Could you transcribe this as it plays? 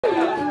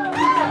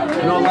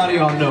I know a lot of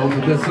y'all know,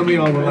 but some of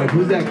y'all were like,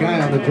 who's that guy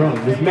on the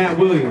drums? It's Matt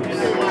Williams.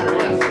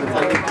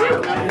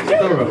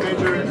 Thorough.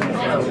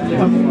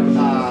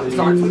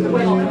 Starts with the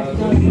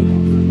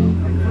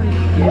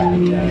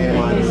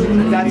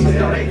that's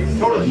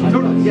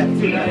totally, yeah,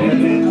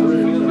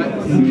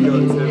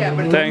 yeah,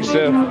 but thanks,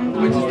 Jeff.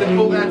 Which is the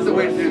cool, that's the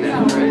way to do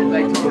that, right?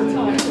 Like,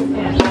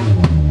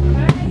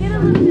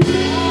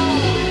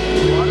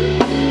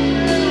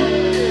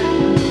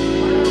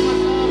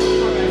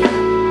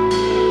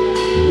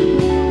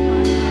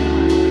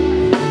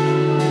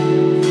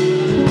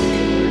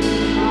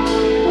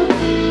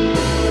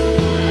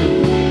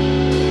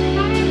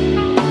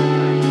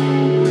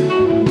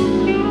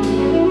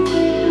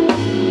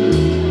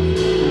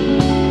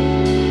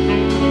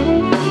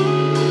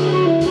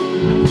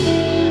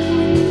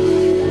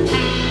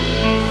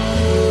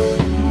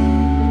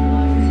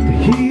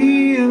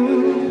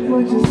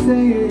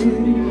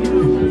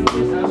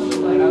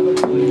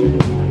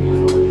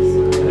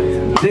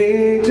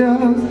 they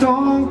just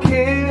don't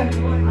care.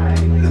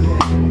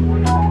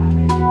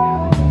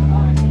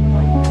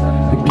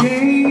 The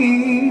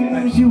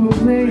games you were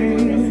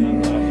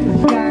playing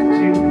got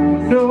you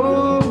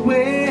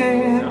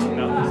nowhere.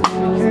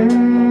 You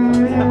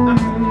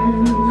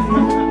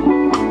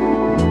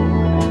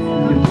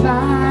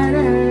lied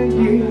and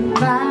you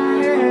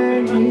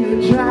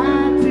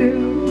tried to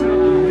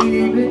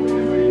leave it.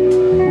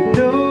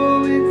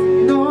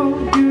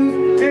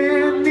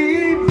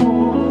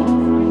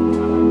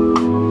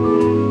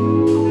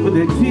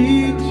 They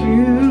teach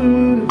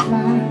you to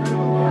fly.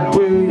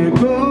 Where you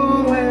go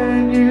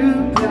when you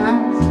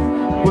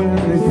die. When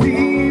they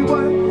see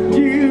what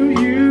you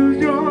use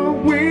your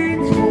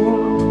wings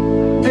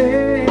for.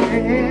 Hey,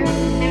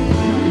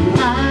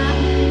 I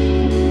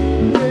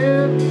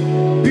will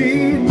be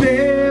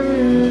there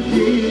with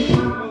you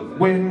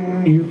when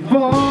you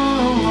fall.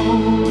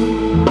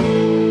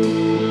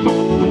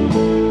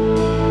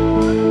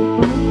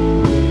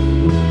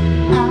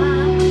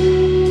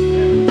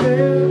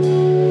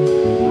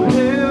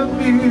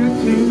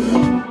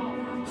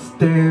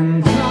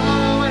 Stand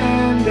tall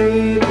when they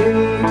lay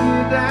you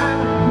down.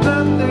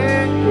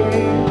 Nothing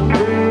can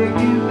break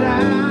you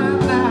down,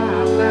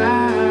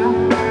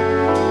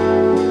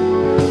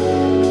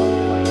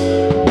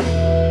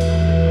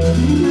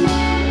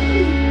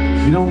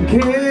 You don't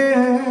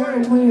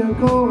care where you're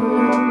going.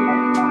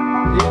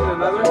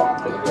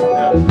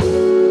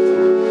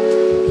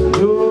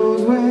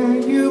 Knows where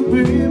you've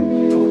been.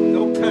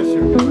 No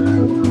pressure.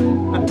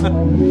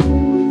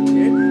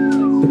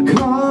 The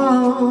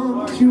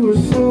cards you were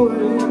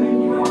sowing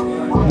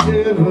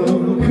never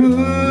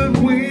could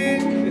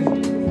win.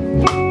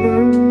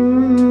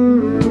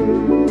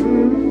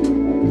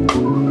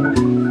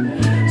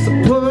 So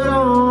put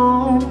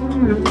on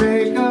your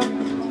makeup,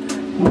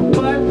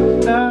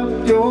 button up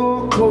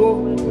your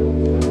coat,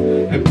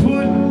 and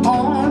put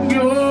on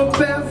your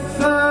best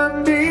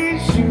Sunday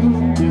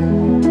shoes.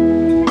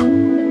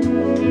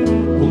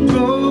 We'll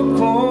go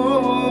for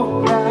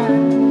a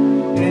ride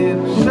in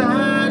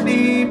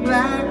shiny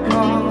black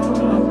cars.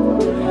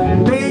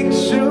 Make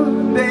sure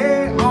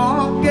they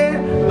all get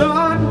the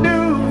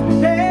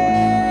news.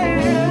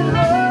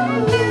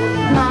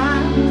 I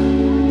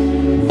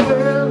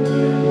will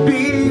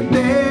be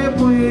there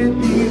with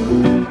you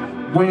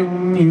when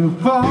you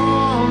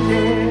fall,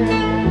 yeah.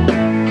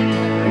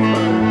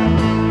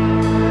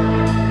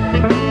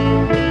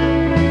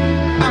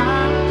 I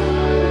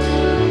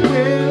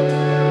will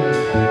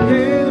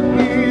help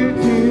you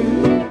to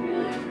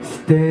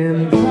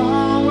stand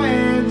tall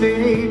when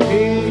they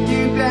take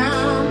you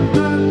down.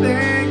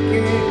 Nothing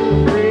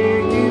can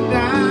bring you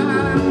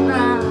down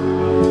now.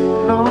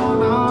 No,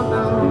 no,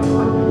 no.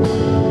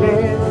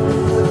 Yeah.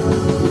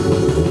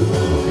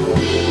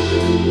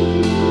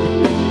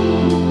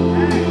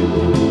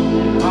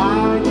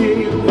 Are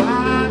you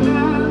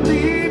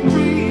finally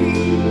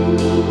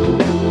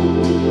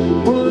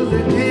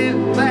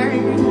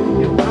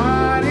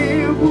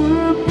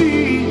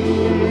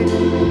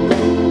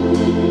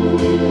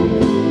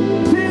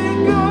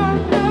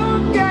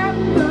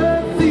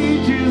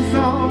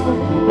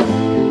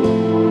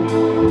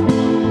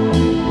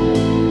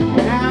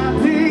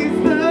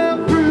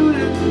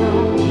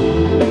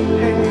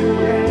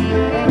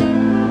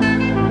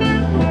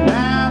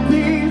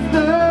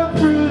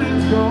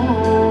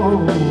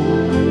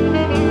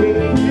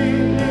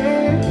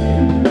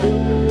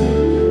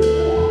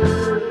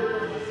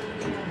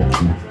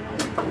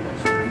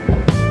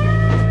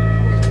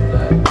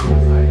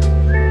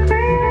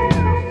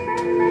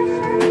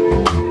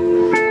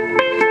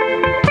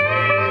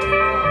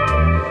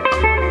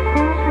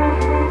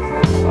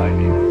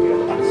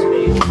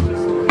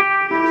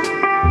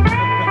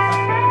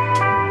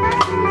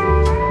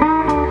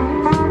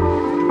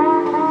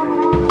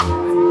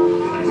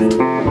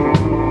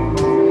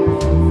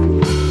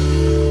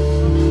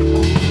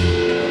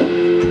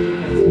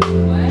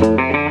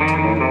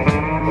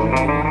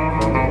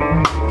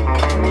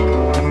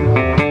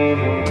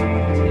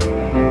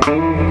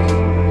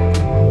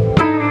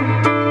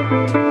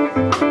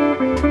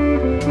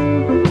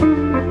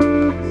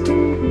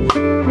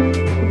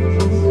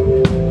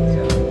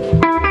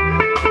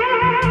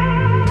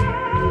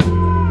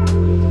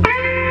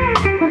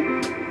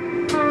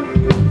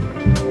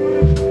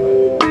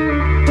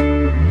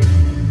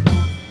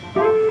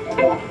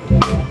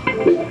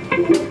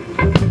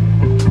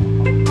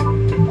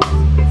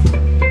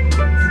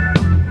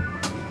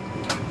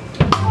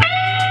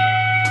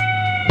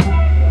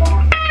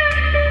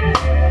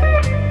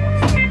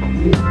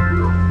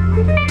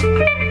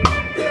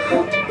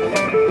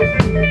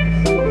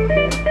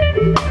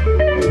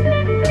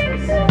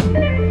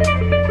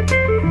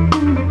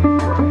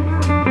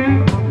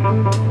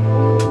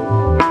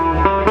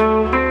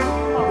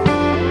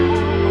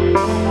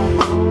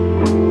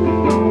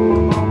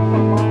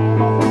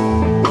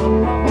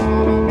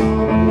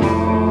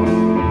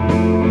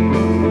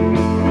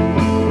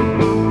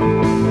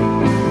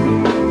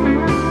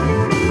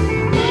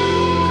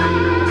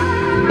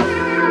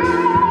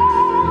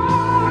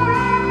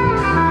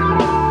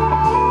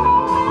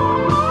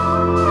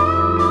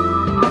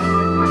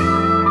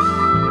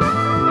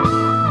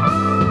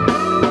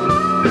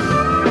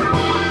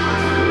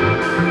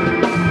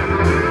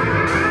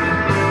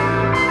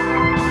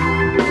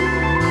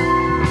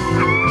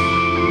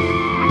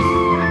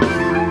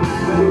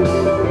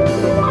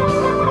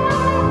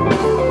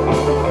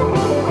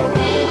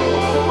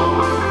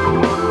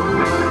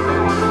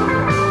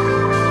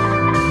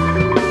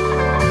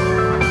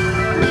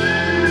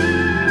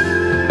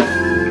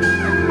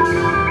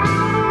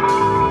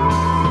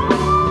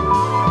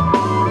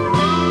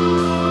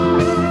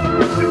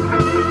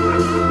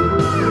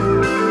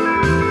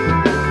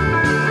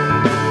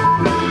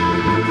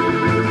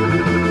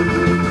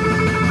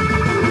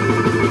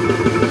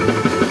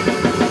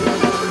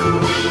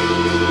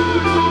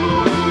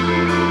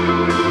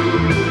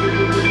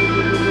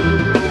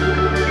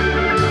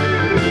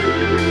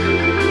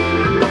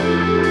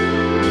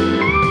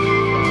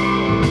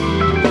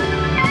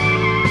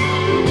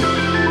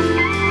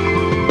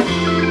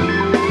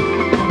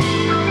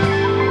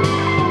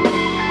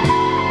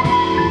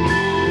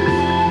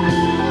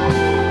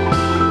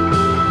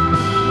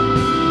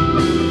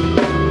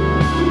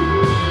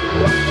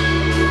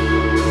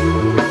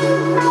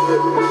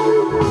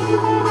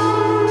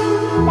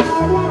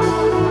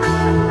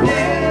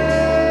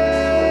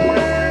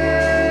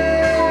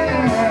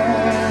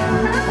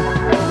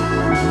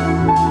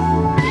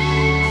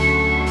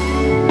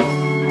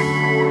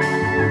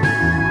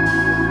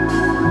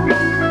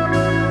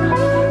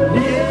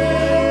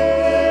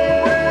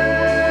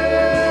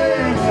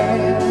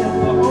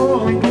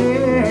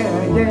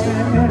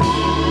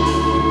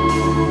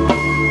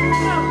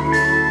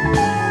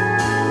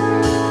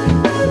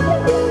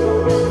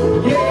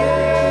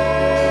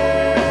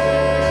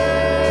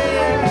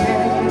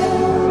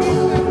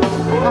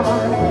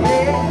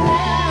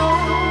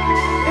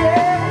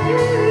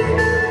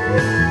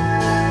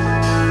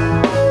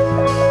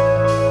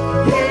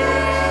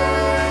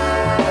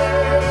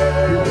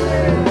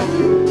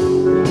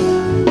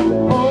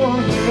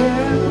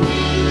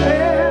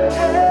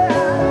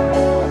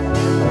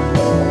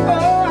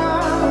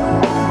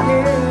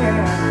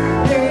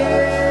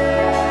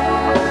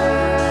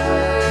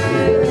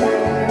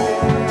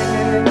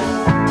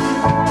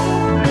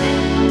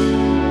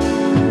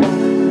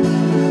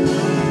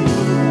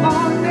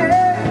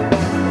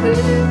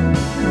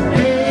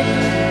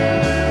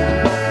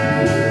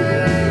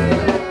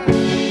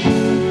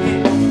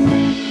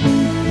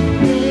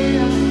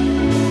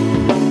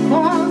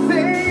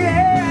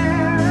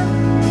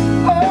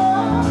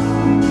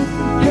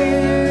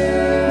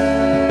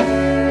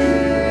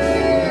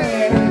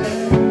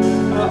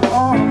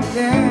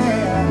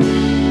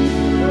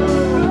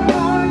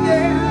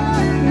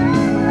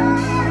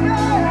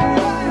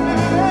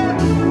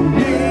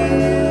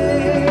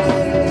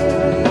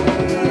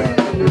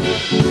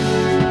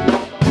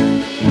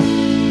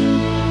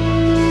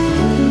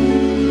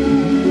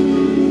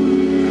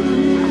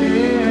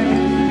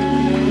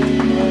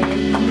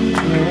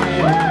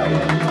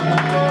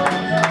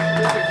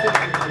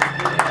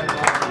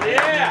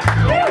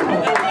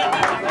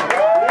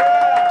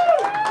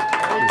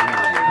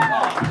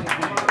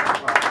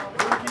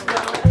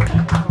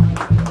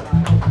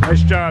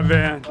Nice job,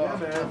 Van.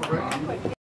 Yeah, man.